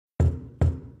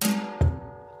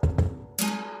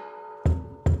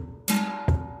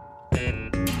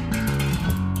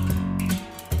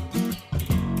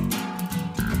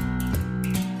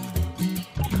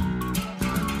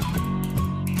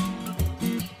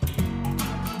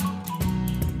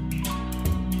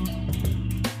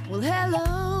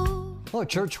Hello,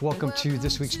 church. Welcome to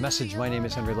this week's message. My name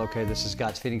is Henry Loke. This is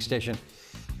God's Feeding Station.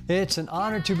 It's an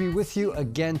honor to be with you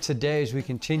again today as we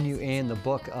continue in the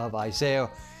book of Isaiah.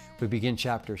 We begin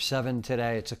chapter 7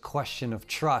 today. It's a question of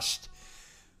trust.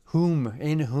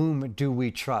 In whom do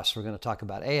we trust? We're going to talk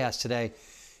about Ahaz today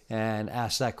and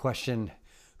ask that question,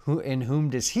 in whom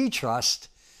does he trust?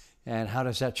 And how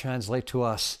does that translate to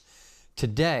us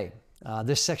today?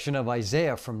 This section of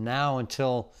Isaiah from now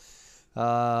until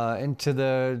into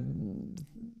the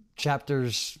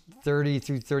chapters 30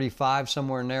 through 35,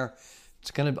 somewhere in there,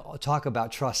 it's going to talk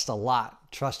about trust a lot.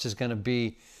 Trust is going to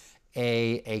be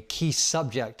a key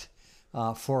subject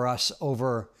for us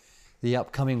over the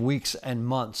upcoming weeks and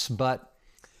months. But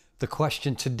the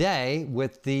question today,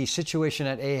 with the situation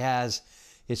that Ahaz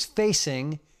is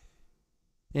facing,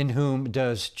 in whom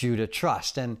does Judah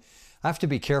trust? And I have to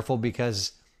be careful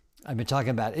because I've been talking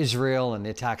about Israel and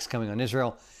the attacks coming on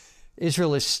Israel.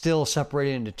 Israel is still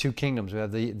separated into two kingdoms. We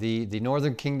have the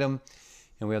northern kingdom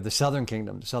and we have the southern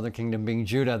kingdom. The southern kingdom being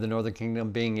Judah, the northern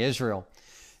kingdom being Israel.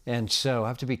 And so I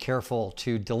have to be careful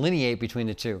to delineate between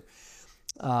the two.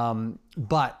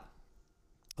 But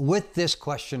with this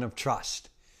question of trust,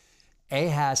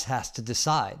 Ahaz has to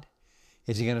decide.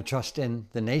 Is he going to trust in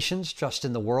the nations, trust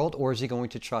in the world, or is he going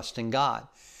to trust in God?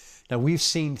 Now, we've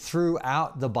seen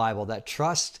throughout the Bible that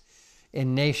trust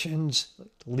in nations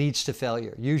leads to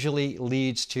failure, usually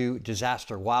leads to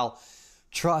disaster, while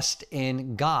trust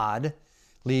in God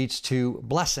leads to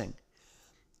blessing.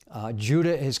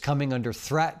 Judah is coming under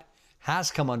threat, has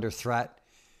come under threat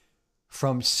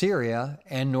from Syria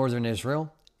and northern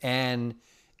Israel, and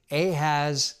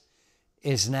Ahaz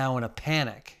is now in a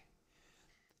panic.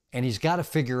 And he's got to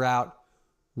figure out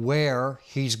where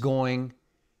he's going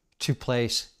to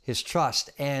place his trust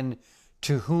and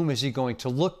to whom is he going to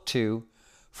look to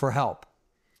for help.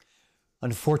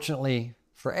 Unfortunately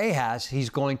for Ahaz, he's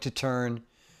going to turn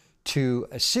to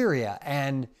Assyria.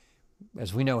 And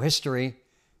as we know history,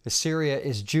 Assyria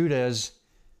is Judah's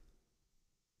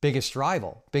biggest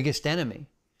rival, biggest enemy.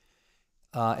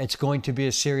 It's going to be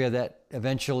Assyria that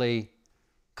eventually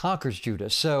conquers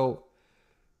Judah. So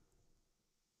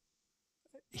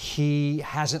he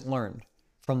hasn't learned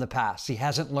from the past. He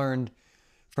hasn't learned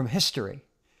from history.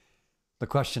 The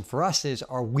question for us is,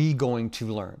 are we going to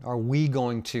learn? Are we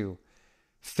going to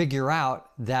figure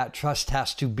out that trust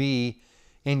has to be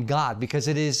in God? Because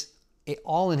it is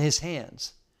all in his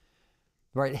hands,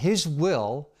 right? His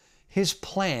will, his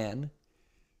plan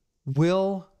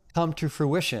will come to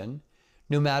fruition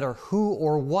no matter who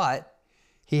or what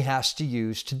he has to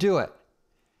use to do it.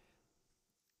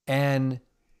 And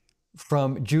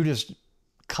from Judah's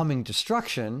coming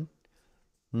destruction,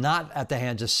 not at the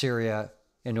hands of Syria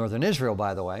and northern Israel,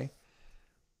 by the way,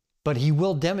 but he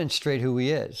will demonstrate who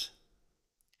he is.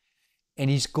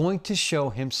 And he's going to show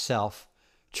himself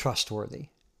trustworthy.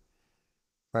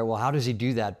 Right? Well, how does he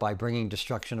do that? By bringing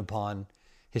destruction upon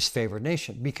his favored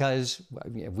nation. Because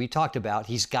we talked about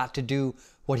he's got to do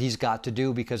what he's got to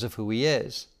do because of who he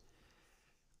is.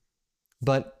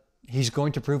 But he's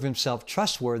going to prove himself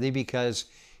trustworthy because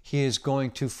he is going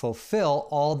to fulfill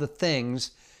all the things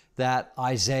that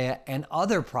Isaiah and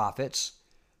other prophets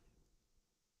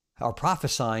are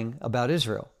prophesying about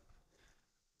Israel.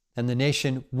 And the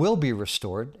nation will be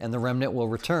restored and the remnant will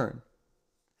return.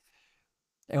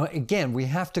 And again, we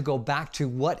have to go back to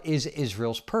what is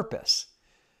Israel's purpose,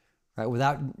 right?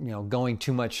 Without going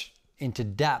too much into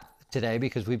depth today,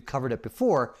 because we've covered it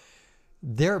before.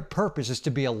 Their purpose is to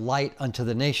be a light unto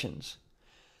the nations.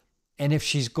 And if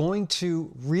she's going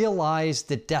to realize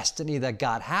the destiny that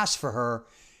God has for her,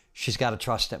 she's got to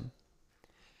trust him.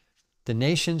 The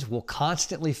nations will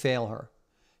constantly fail her,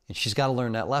 and she's got to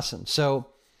learn that lesson. So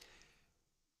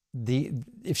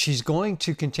if she's going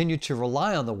to continue to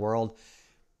rely on the world,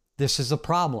 this is a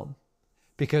problem,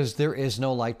 because there is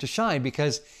no light to shine.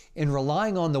 Because in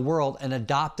relying on the world and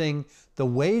adopting the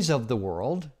ways of the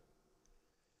world,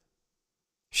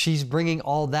 she's bringing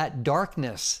all that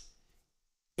darkness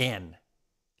in,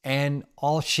 and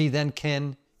all she then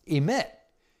can emit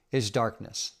is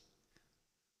darkness.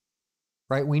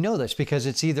 Right? We know this because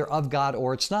it's either of God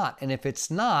or it's not. And if it's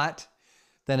not,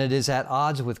 then it is at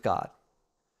odds with God.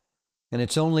 And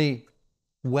it's only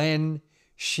when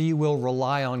she will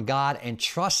rely on God and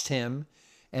trust him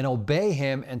and obey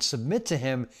him and submit to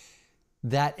him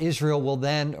that Israel will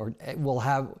then, or will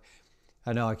have,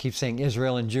 I know I keep saying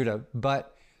Israel and Judah,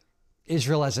 but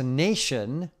Israel as a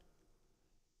nation,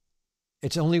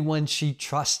 it's only when she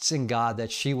trusts in God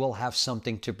that she will have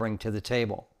something to bring to the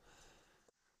table.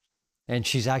 And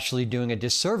she's actually doing a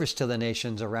disservice to the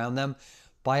nations around them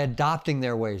by adopting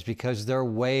their ways, because their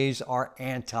ways are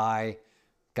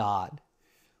anti-God.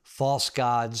 false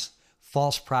gods,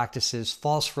 false practices,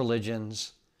 false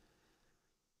religions,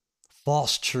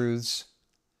 false truths.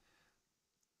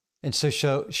 And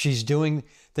so she's doing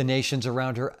the nations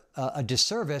around her a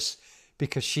disservice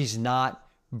because she's not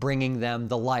bringing them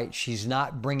the light. She's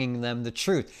not bringing them the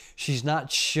truth. She's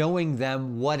not showing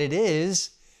them what it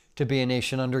is to be a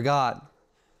nation under God.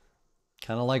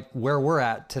 Kind of like where we're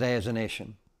at today as a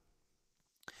nation.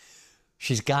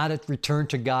 She's got to return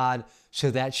to God so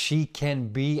that she can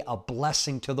be a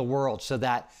blessing to the world, so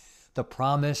that the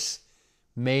promise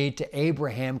made to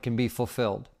Abraham can be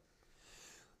fulfilled.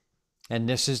 And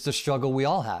this is the struggle we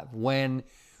all have. When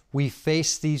we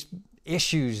face these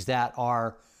issues that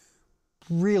are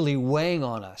really weighing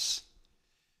on us,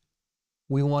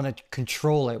 we want to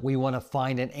control it. We want to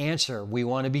find an answer. We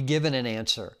want to be given an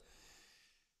answer.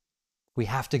 We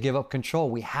have to give up control.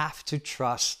 We have to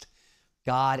trust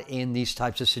God in these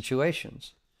types of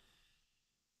situations.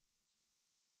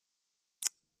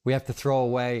 We have to throw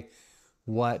away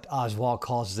what Oswalt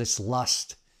calls this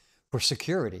lust for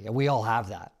security. And we all have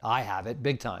that. I have it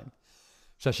big time,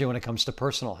 especially when it comes to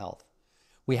personal health.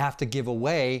 We have to give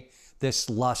away this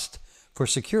lust for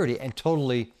security and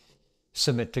totally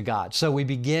submit to God. So we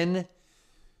begin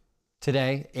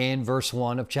today in verse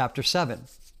 1 of chapter 7.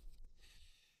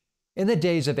 In the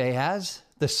days of Ahaz,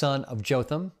 the son of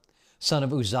Jotham, son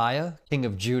of Uzziah, king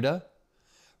of Judah,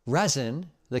 Rezin,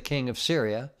 the king of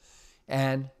Syria,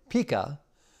 and Pekah,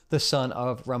 the son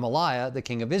of Remaliah, the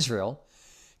king of Israel,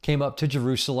 came up to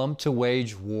Jerusalem to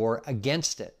wage war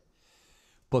against it,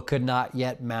 but could not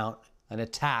yet mount an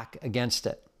attack against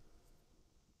it.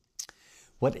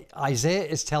 What Isaiah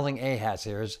is telling Ahaz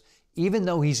here is, even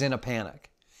though he's in a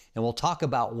panic, and we'll talk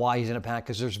about why he's in a panic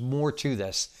because there's more to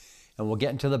this, and we'll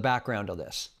get into the background of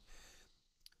this.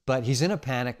 But he's in a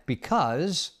panic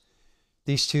because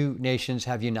these two nations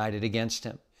have united against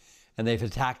him, and they've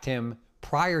attacked him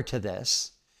prior to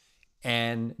this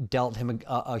and dealt him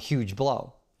a huge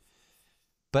blow.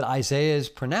 But Isaiah's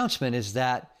pronouncement is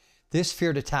that this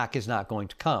feared attack is not going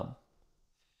to come.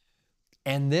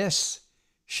 And this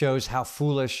shows how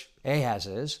foolish Ahaz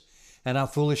is and how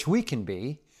foolish we can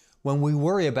be when we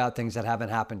worry about things that haven't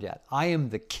happened yet. I am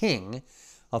the king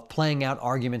of playing out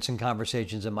arguments and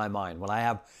conversations in my mind when I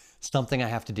have something I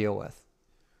have to deal with,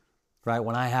 right?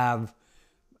 When I have,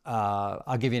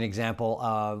 I'll give you an example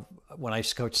of when I used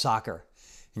to coach soccer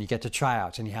and you get to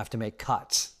tryouts and you have to make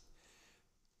cuts.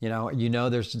 You know,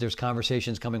 there's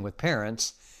conversations coming with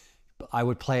parents. I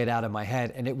would play it out in my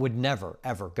head and it would never,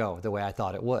 ever go the way I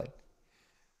thought it would.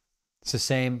 It's the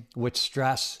same with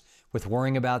stress, with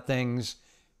worrying about things.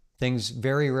 Things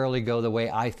very rarely go the way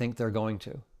I think they're going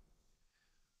to.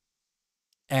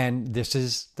 And this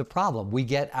is the problem. We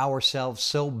get ourselves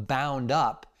so bound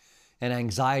up in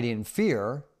anxiety and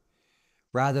fear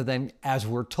rather than, as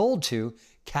we're told to,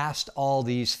 cast all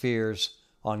these fears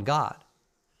on God.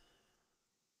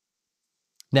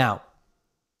 Now,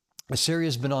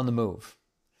 Assyria's been on the move.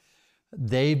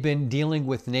 They've been dealing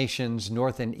with nations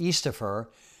north and east of her,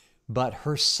 but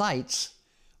her sights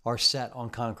are set on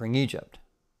conquering Egypt.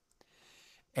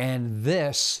 And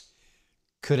this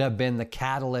could have been the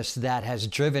catalyst that has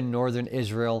driven northern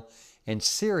Israel and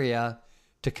Syria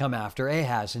to come after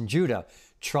Ahaz and Judah,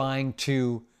 trying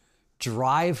to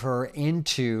drive her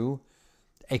into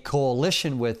a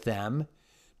coalition with them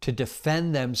to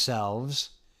defend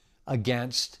themselves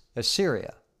against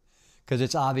Assyria. Because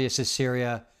it's obvious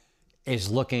Assyria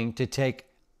is looking to take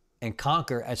and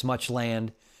conquer as much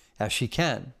land as she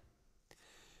can.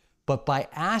 But by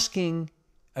asking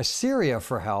Assyria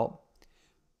for help,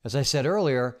 as I said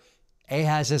earlier,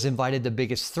 Ahaz has invited the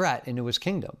biggest threat into his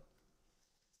kingdom.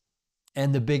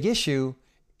 And the big issue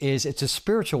is it's a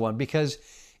spiritual one, because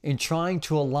in trying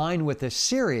to align with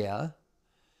Assyria,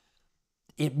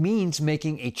 it means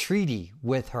making a treaty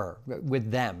with her,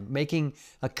 with them, making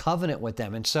a covenant with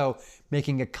them. And so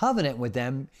making a covenant with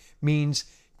them means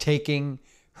taking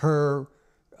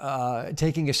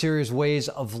Assyria's ways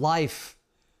of life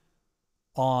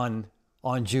on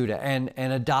Judah and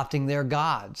adopting their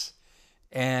gods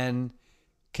and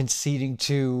conceding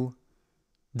to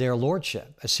their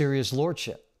lordship, Assyria's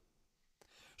lordship.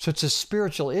 So it's a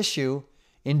spiritual issue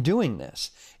in doing this.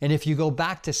 And if you go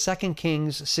back to 2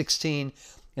 Kings 16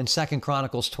 and 2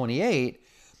 Chronicles 28,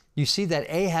 you see that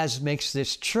Ahaz makes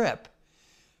this trip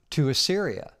to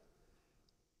Assyria,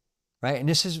 right? And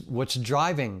this is what's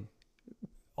driving,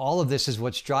 all of this is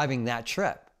what's driving that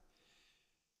trip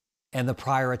and the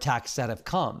prior attacks that have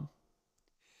come.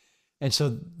 And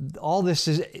so all this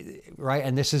is, right?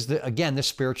 And this is, again, the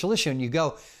spiritual issue. And you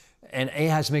go, and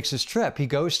Ahaz makes this trip. He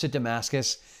goes to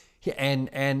Damascus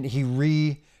and he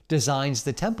redesigns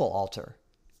the temple altar.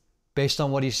 based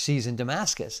on what he sees in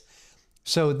Damascus.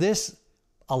 So this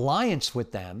alliance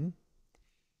with them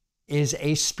is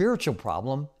a spiritual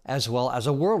problem as well as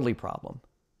a worldly problem.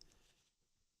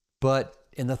 But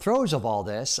in the throes of all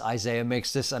this, Isaiah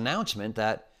makes this announcement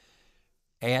that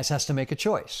Ahaz has to make a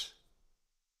choice.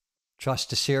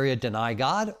 Trust Assyria, deny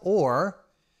God, or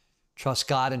trust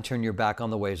God and turn your back on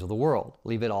the ways of the world.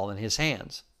 Leave it all in his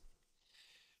hands.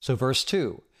 So verse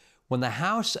 2, when the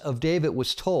house of David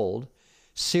was told,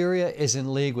 Syria is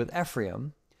in league with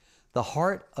Ephraim, the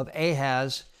heart of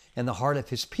Ahaz and the heart of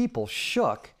his people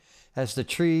shook as the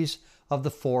trees of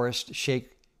the forest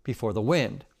shake before the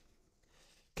wind.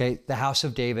 Okay, the house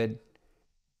of David,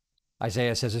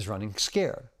 Isaiah says, is running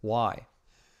scared. Why?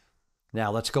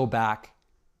 Now let's go back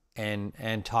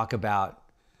and talk about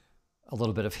a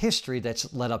little bit of history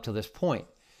that's led up to this point.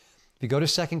 If you go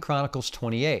to 2 Chronicles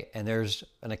 28, and there's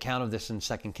an account of this in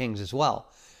 2 Kings as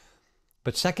well.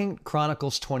 But 2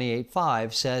 Chronicles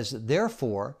 28:5 says,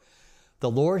 therefore, the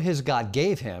Lord his God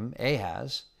gave him,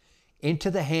 Ahaz,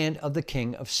 into the hand of the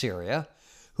king of Syria,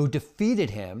 who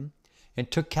defeated him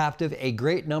and took captive a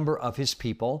great number of his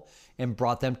people and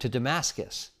brought them to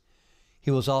Damascus. He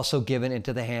was also given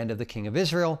into the hand of the king of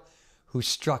Israel, who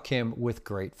struck him with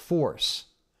great force.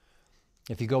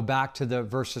 If you go back to the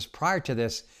verses prior to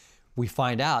this, we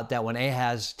find out that when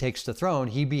Ahaz takes the throne,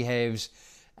 he behaves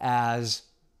as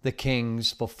the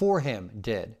kings before him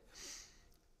did,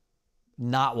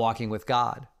 not walking with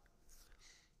God,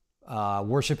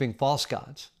 worshiping false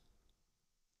gods.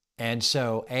 And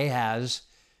so Ahaz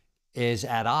is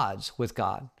at odds with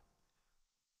God,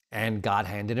 and God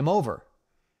handed him over.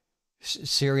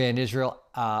 Syria and Israel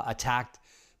attacked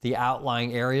the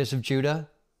outlying areas of Judah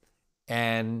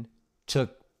and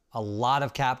took a lot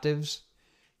of captives,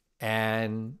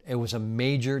 and it was a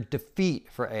major defeat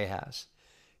for Ahaz.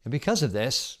 And because of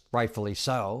this, rightfully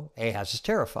so, Ahaz is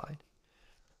terrified.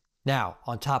 Now,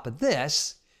 on top of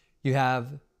this, you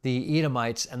have the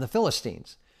Edomites and the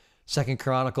Philistines. 2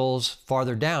 Chronicles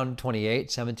farther down,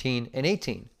 28, 17, and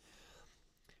 18.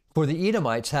 For the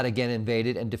Edomites had again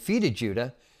invaded and defeated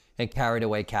Judah and carried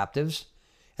away captives,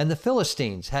 and the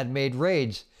Philistines had made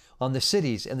raids on the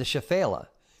cities in the Shephelah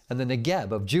and the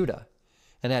Negeb of Judah,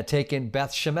 and had taken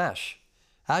Beth Shemesh,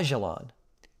 Ajalon,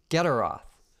 Gederoth,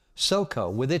 Soko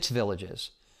with its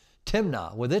villages,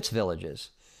 Timnah with its villages,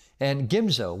 and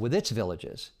Gimzo with its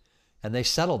villages, and they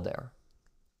settled there.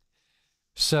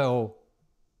 So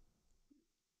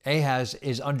Ahaz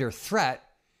is under threat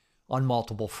on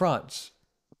multiple fronts.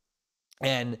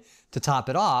 And to top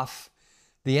it off,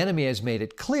 the enemy has made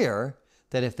it clear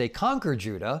that if they conquer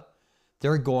Judah,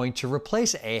 they're going to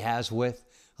replace Ahaz with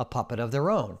a puppet of their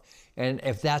own. And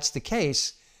if that's the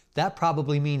case, that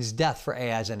probably means death for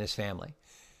Ahaz and his family.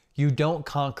 You don't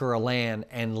conquer a land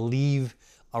and leave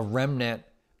a remnant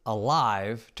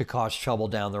alive to cause trouble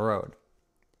down the road.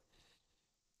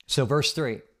 So verse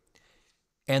 3,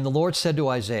 and the Lord said to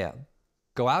Isaiah,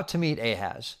 go out to meet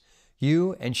Ahaz,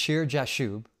 you and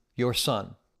Shear-Jashub, your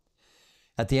son,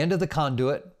 at the end of the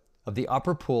conduit of the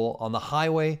upper pool on the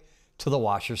highway to the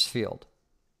washer's field.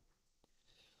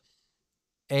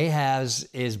 Ahaz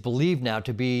is believed now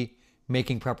to be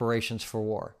making preparations for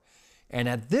war. And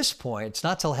at this point, it's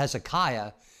not till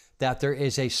Hezekiah that there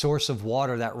is a source of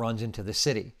water that runs into the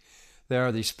city. There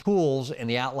are these pools in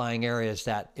the outlying areas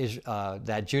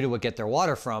that Judah would get their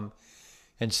water from.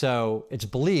 And so it's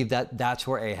believed that that's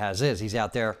where Ahaz is. He's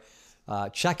out there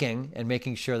checking and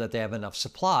making sure that they have enough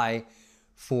supply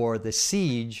for the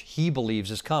siege he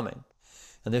believes is coming.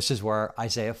 And this is where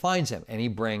Isaiah finds him, and he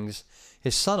brings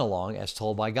his son along as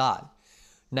told by God.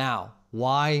 Now,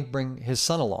 why bring his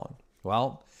son along?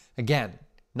 Well, again,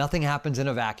 nothing happens in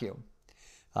a vacuum.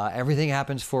 Everything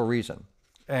happens for a reason.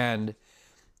 And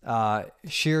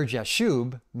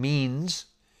Shear-Jashub means,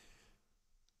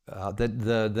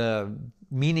 the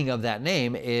meaning of that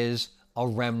name is a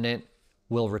remnant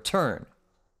will return.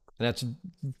 And that's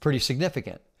pretty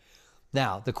significant.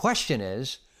 Now, the question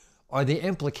is, are the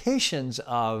implications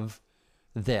of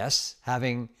this,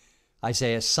 having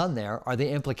Isaiah's son there, are the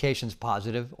implications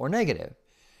positive or negative?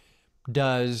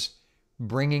 Does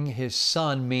bringing his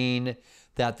son mean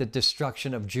that the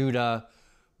destruction of Judah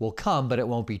will come, but it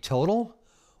won't be total?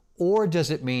 Or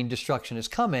does it mean destruction is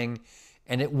coming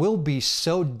and it will be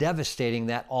so devastating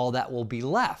that all that will be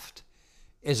left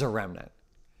is a remnant?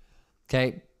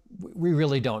 Okay, we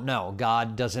really don't know.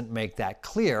 God doesn't make that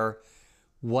clear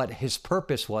what his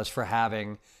purpose was for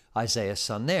having Isaiah's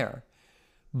son there.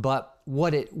 But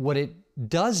what it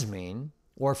does mean,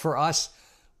 or for us,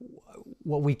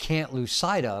 what we can't lose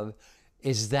sight of,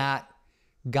 is that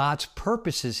God's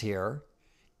purposes here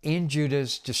in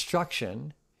Judah's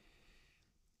destruction,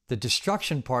 the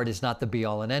destruction part is not the be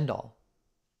all and end all.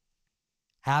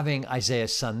 Having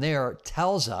Isaiah's son there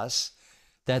tells us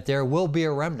that there will be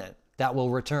a remnant that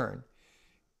will return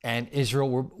and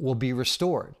Israel will be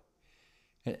restored,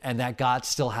 and that God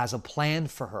still has a plan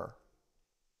for her.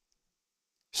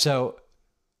 So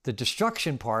the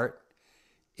destruction part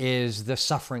is the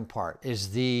suffering part,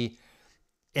 is the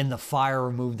in the fire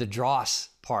remove the dross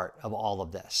part of all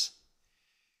of this.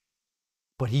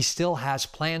 But he still has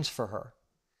plans for her.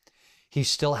 He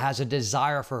still has a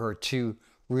desire for her to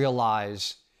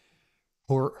realize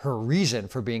her reason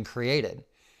for being created,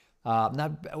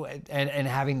 and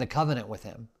having the covenant with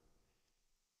him.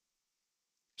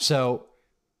 So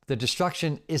the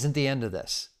destruction isn't the end of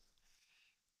this.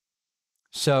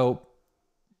 So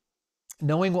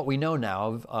knowing what we know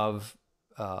now of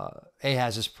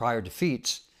Ahaz's prior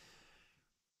defeats,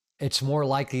 it's more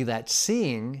likely that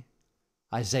seeing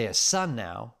Isaiah's son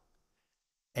now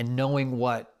and knowing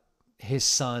what his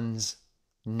son's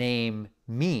name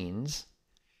means,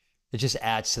 it just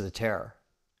adds to the terror.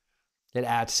 It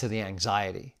adds to the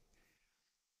anxiety.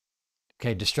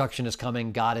 Okay, destruction is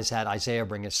coming. God has had Isaiah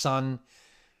bring his son.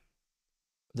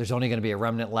 There's only going to be a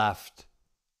remnant left.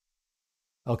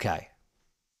 Okay.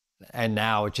 And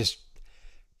now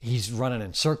he's running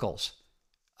in circles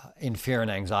in fear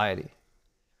and anxiety.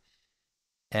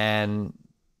 And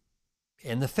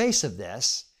in the face of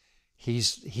this,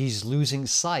 he's losing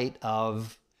sight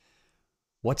of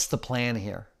what's the plan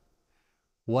here?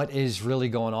 What is really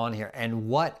going on here? And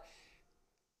what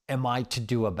am I to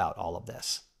do about all of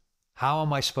this? How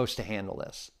am I supposed to handle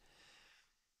this?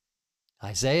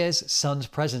 Isaiah's son's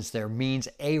presence there means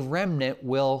a remnant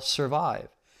will survive.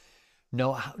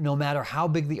 No matter how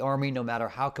big the army, no matter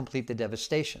how complete the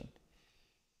devastation.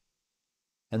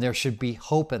 And there should be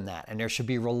hope in that, and there should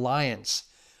be reliance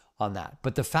on that.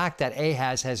 But the fact that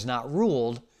Ahaz has not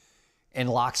ruled in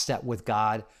lockstep with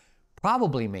God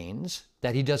probably means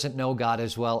that he doesn't know God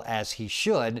as well as he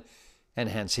should, and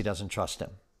hence he doesn't trust him.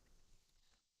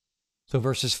 So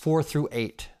verses 4 through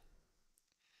 8.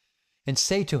 And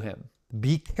say to him,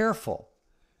 be careful,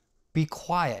 be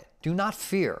quiet, do not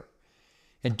fear,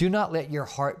 and do not let your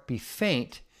heart be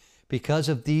faint because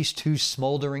of these two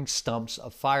smoldering stumps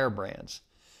of firebrands,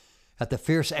 at the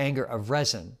fierce anger of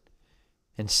Rezin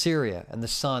and Syria and the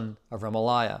son of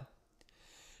Remaliah.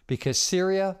 Because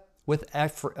Syria with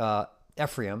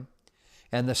Ephraim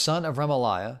and the son of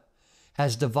Remaliah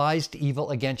has devised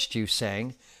evil against you,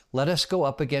 saying, let us go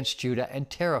up against Judah and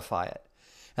terrify it,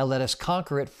 and let us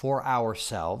conquer it for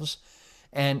ourselves,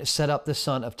 and set up the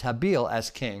son of Tabeel as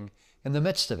king in the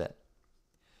midst of it.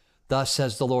 Thus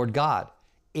says the Lord God,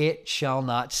 it shall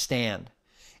not stand,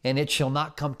 and it shall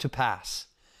not come to pass.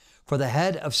 For the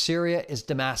head of Syria is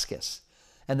Damascus,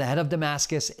 and the head of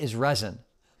Damascus is Rezin.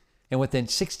 And within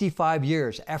 65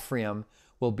 years, Ephraim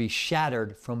will be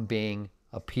shattered from being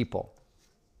a people.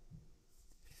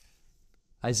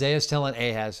 Isaiah's telling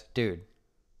Ahaz, dude,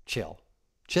 chill.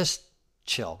 Just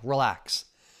chill, relax.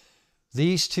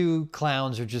 These two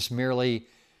clowns are just merely,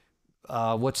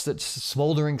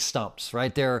 smoldering stumps,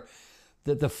 right? The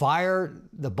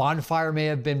bonfire may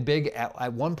have been big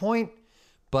at one point,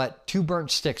 but two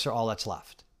burnt sticks are all that's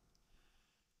left.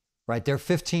 Right? Their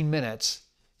 15 minutes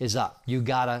is up. You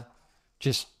gotta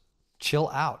just chill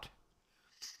out.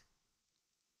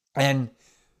 And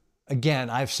again,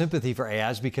 I have sympathy for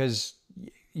Ahaz because,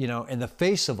 in the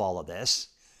face of all of this,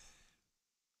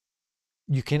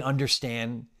 you can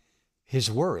understand his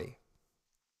worry,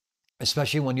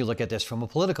 especially when you look at this from a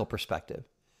political perspective.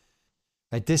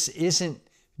 Right? This isn't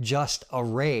just a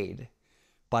raid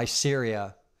by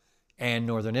Syria and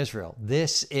northern Israel.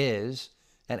 This is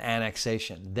an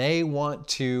annexation. They want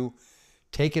to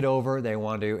take it over. They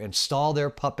want to install their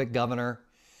puppet governor,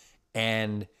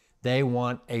 and they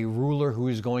want a ruler who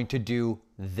is going to do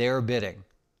their bidding.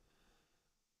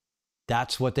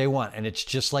 That's what they want. And it's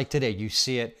just like today. You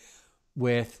see it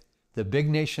with the big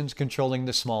nations controlling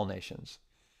the small nations.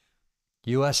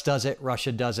 US does it,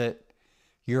 Russia does it,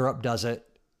 Europe does it.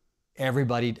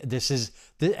 Everybody,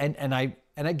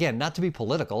 and again, not to be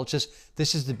political, it's just,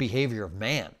 this is the behavior of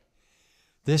man.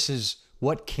 This is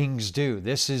what kings do.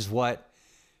 This is what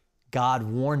God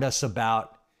warned us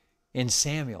about in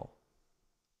Samuel.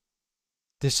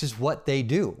 This is what they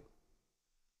do.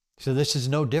 So this is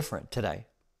no different today.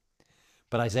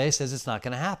 But Isaiah says it's not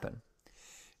going to happen.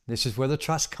 This is where the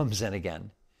trust comes in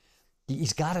again.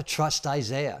 He's got to trust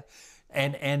Isaiah.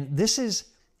 And this is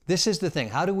the thing.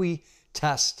 How do we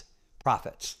test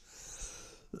prophets?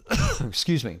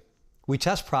 Excuse me. We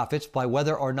test prophets by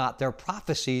whether or not their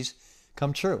prophecies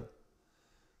come true.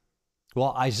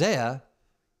 Well, Isaiah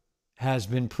has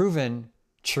been proven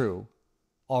true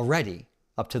already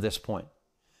up to this point.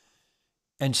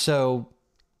 And so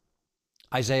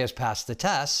Isaiah's passed the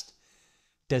test.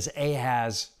 Does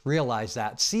Ahaz realize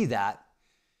that, see that?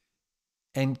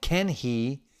 And can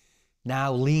he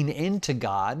now lean into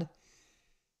God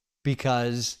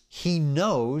because he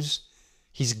knows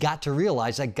he's got to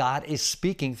realize that God is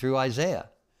speaking through Isaiah?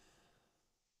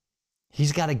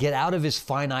 He's got to get out of his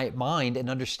finite mind and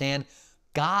understand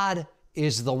God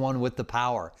is the one with the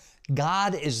power.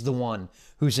 God is the one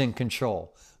who's in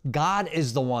control. God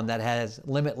is the one that has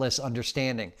limitless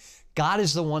understanding. God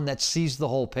is the one that sees the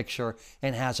whole picture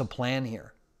and has a plan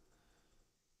here.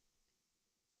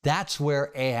 That's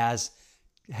where Ahaz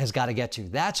has got to get to.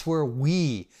 That's where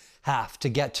we have to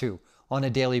get to on a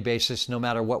daily basis, no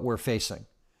matter what we're facing.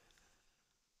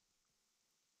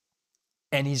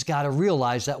 And he's got to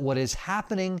realize that what is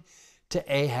happening to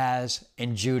Ahaz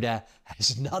and Judah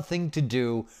has nothing to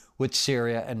do with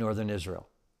Syria and northern Israel.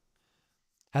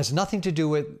 Has nothing to do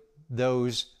with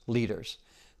those leaders.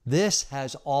 This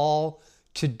has all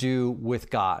to do with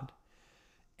God.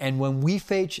 And when we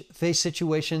face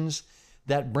situations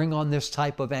that bring on this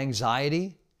type of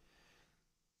anxiety,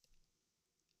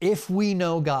 if we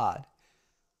know God,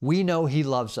 we know he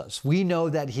loves us. We know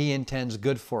that he intends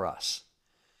good for us.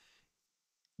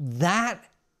 That,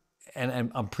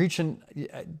 and I'm preaching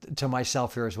to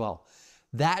myself here as well,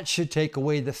 that should take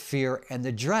away the fear and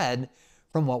the dread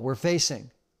from what we're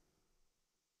facing.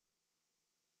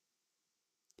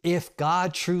 If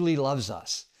God truly loves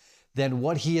us, then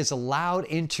what he has allowed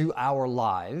into our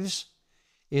lives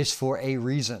is for a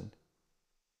reason.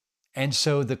 And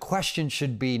so the question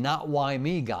should be not why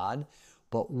me, God,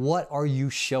 but what are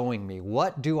you showing me?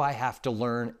 What do I have to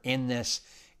learn in this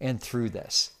and through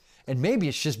this? And maybe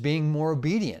it's just being more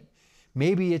obedient.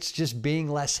 Maybe it's just being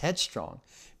less headstrong.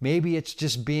 Maybe it's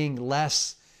just being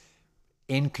less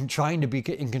trying to be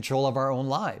in control of our own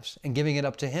lives and giving it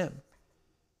up to him.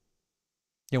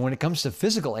 You know, when it comes to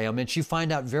physical ailments, you find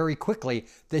out very quickly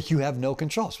that you have no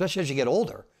control, especially as you get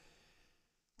older.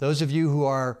 Those of you who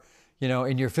are, you know,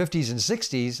 in your 50s and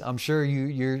 60s, I'm sure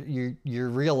you're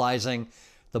realizing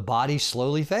the body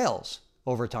slowly fails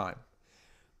over time.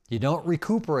 You don't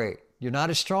recuperate. You're not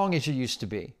as strong as you used to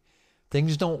be.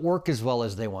 Things don't work as well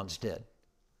as they once did.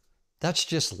 That's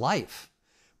just life,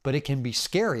 but it can be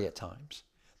scary at times.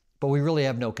 But we really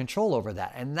have no control over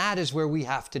that. And that is where we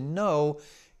have to know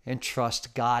and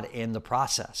trust God in the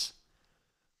process.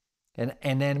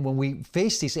 And then when we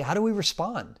face these, how do we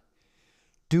respond?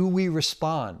 Do we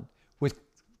respond with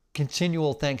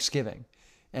continual thanksgiving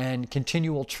and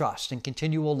continual trust and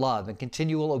continual love and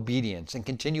continual obedience and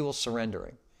continual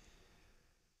surrendering?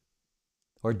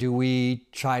 Or do we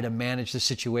try to manage the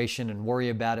situation and worry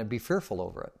about it and be fearful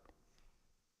over it?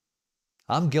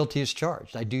 I'm guilty as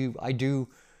charged. I do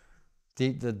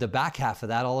the back half of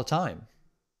that all the time.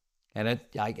 And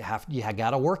you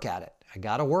got to work at it. I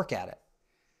got to work at it.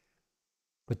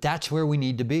 But that's where we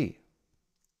need to be.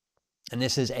 And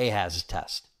this is Ahaz's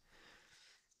test.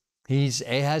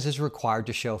 Ahaz is required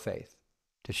to show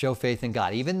faith in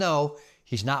God. Even though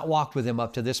he's not walked with him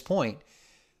up to this point,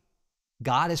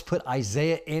 God has put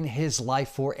Isaiah in his life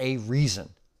for a reason.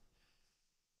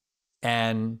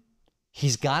 And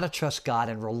he's got to trust God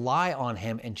and rely on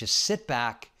him and just sit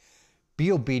back, be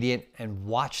obedient, and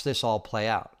watch this all play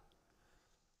out.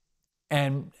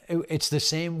 And it's the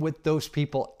same with those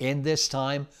people in this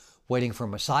time waiting for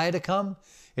Messiah to come.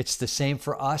 It's the same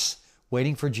for us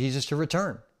waiting for Jesus to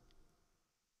return.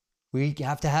 We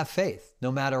have to have faith.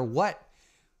 No matter what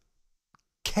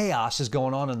chaos is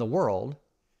going on in the world,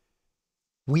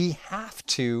 we have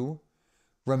to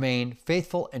remain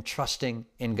faithful and trusting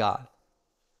in God.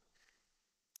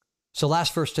 So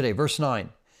last verse today, verse 9.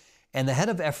 And the head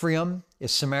of Ephraim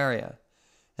is Samaria,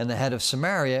 and the head of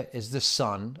Samaria is the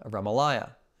son of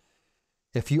Remaliah.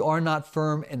 If you are not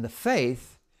firm in the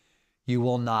faith, you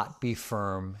will not be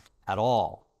firm at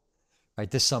all. Right?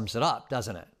 This sums it up,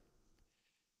 doesn't it?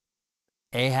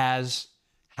 Ahaz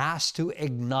has to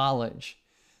acknowledge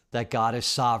that God is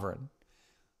sovereign.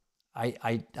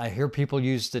 I hear people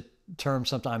use the term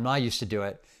sometimes, I used to do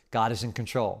it, God is in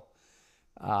control.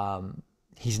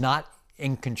 He's not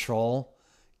in control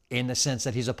in the sense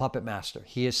that he's a puppet master.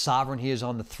 He is sovereign. He is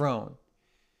on the throne.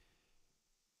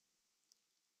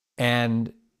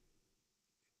 And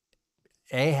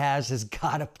Ahaz has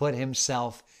got to put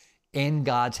himself in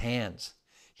God's hands.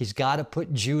 He's got to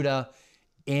put Judah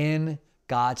in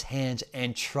God's hands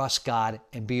and trust God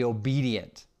and be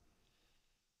obedient.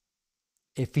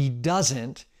 If he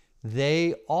doesn't,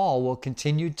 they all will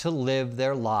continue to live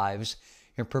their lives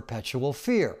in perpetual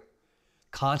fear,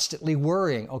 constantly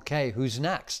worrying, okay, who's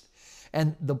next?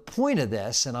 And the point of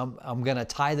this, and I'm going to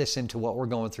tie this into what we're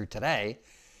going through today,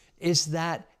 is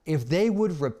that if they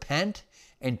would repent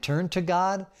and turn to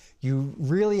God, you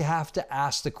really have to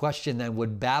ask the question then,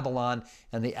 would Babylon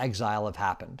and the exile have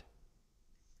happened?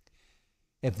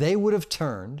 If they would have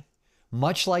turned,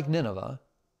 much like Nineveh,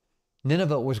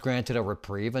 Nineveh was granted a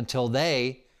reprieve until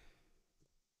they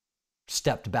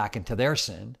stepped back into their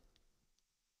sin.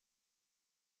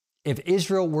 If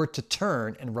Israel were to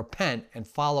turn and repent and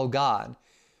follow God,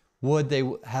 would they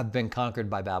have been conquered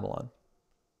by Babylon?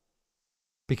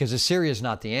 Because Assyria is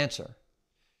not the answer.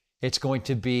 It's going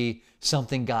to be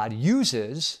something God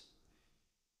uses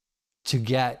to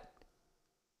get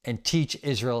and teach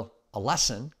Israel a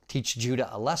lesson, teach Judah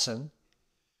a lesson,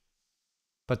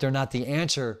 but they're not the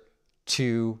answer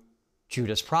to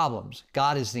Judah's problems.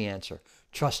 God is the answer.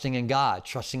 Trusting in God,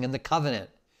 trusting in the covenant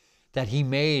that he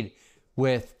made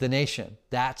with the nation.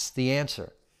 That's the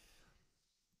answer.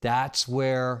 That's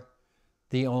where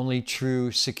the only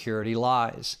true security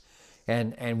lies.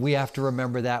 And we have to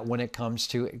remember that when it comes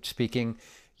to speaking,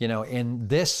 in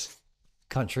this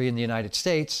country, in the United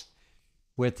States,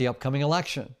 with the upcoming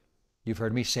election. You've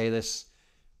heard me say this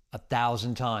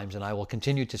 1,000 times, and I will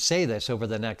continue to say this over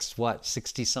the next,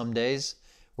 60 some days,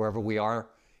 wherever we are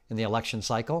in the election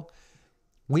cycle.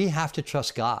 We have to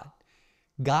trust God.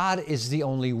 God is the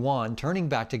only one. Turning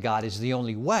back to God is the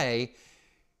only way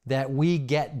that we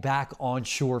get back on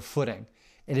sure footing.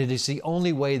 And it is the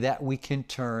only way that we can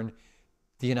turn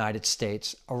the United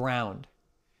States around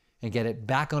and get it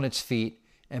back on its feet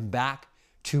and back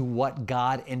to what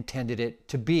God intended it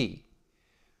to be.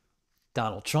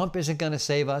 Donald Trump isn't going to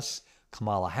save us.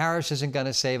 Kamala Harris isn't going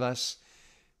to save us.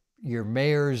 Your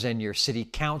mayors and your city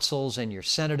councils and your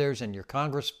senators and your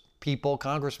congresspeople,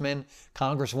 congressmen,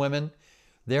 congresswomen,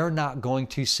 they're not going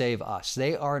to save us.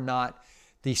 They are not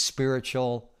the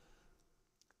spiritual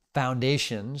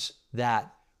foundations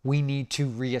that we need to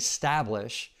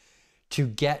reestablish to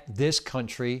get this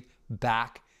country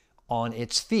back on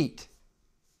its feet.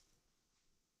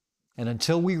 And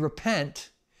until we repent,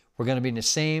 we're going to be in the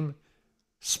same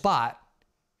spot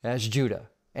as Judah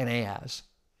and Ahaz.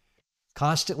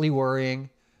 Constantly worrying,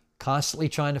 constantly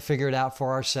trying to figure it out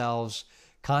for ourselves,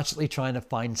 constantly trying to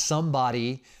find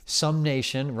somebody, some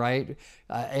nation, right?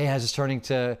 Ahaz is turning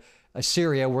to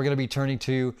Assyria. We're going to be turning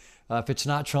to, if it's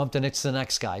not Trump, then it's the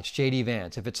next guy. It's J.D.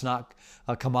 Vance. If it's not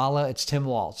Kamala, it's Tim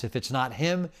Walz. If it's not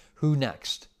him, who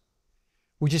next?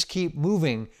 We just keep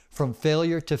moving from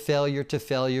failure to failure to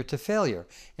failure to failure.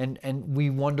 And we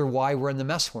wonder why we're in the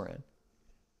mess we're in.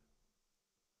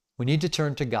 We need to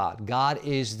turn to God. God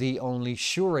is the only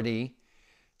surety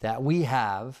that we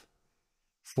have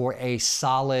for a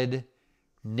solid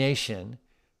nation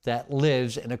that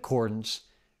lives in accordance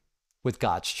with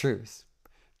God's truth.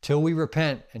 Till we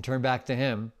repent and turn back to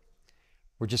him,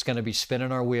 we're just going to be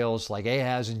spinning our wheels like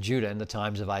Ahaz and Judah in the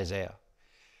times of Isaiah.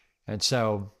 And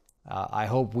so I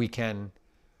hope we can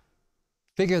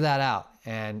figure that out.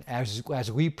 And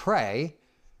as we pray,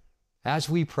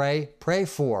 pray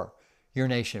for your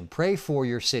nation, pray for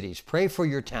your cities, pray for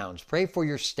your towns, pray for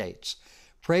your states,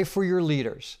 pray for your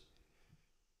leaders.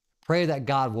 Pray that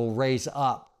God will raise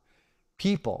up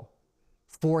people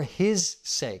for his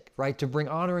sake, right? To bring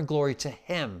honor and glory to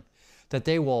him, that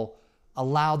they will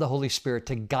allow the Holy Spirit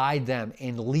to guide them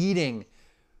in leading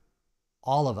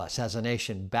all of us as a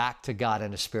nation back to God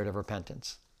in a spirit of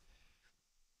repentance.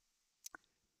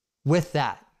 With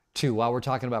that, too, while we're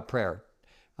talking about prayer,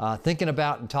 thinking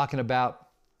about and talking about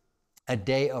a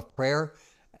day of prayer,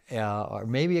 or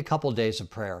maybe a couple days of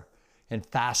prayer and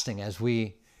fasting as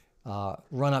we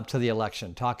run up to the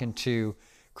election, talking to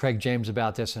Craig James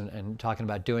about this and talking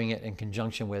about doing it in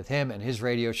conjunction with him and his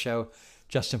radio show,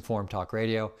 Just Informed Talk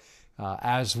Radio.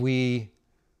 As we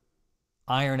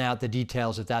iron out the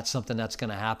details, if that's something that's going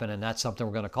to happen and that's something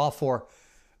we're going to call for,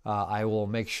 I will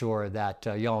make sure that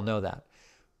y'all know that.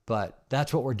 But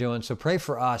that's what we're doing. So pray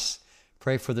for us.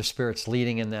 Pray for the Spirit's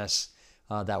leading in this,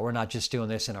 that we're not just doing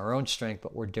this in our own strength,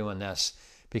 but we're doing this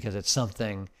because it's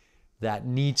something that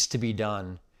needs to be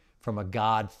done from a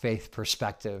God-faith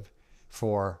perspective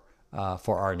for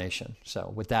our nation.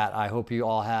 So with that, I hope you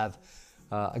all have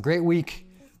a great week.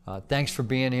 Thanks for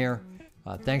being here.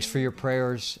 Thanks for your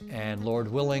prayers. And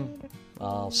Lord willing,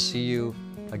 I'll see you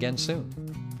again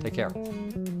soon. Take care.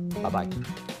 Bye-bye.